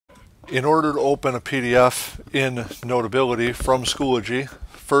In order to open a PDF in Notability from Schoology,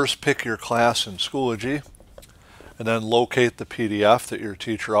 first pick your class in Schoology and then locate the PDF that your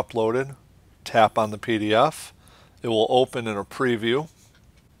teacher uploaded. Tap on the PDF. It will open in a preview.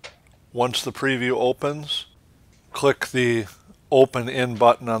 Once the preview opens, click the Open In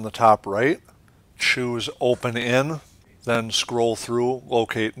button on the top right. Choose Open In, then scroll through,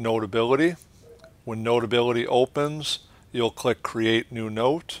 locate Notability. When Notability opens, you'll click Create New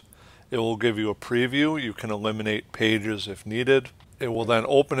Note. It will give you a preview. You can eliminate pages if needed. It will then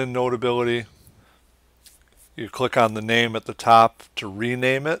open in Notability. You click on the name at the top to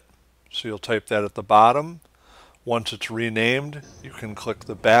rename it. So you'll type that at the bottom. Once it's renamed, you can click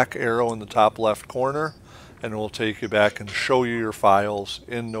the back arrow in the top left corner and it will take you back and show you your files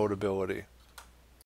in Notability.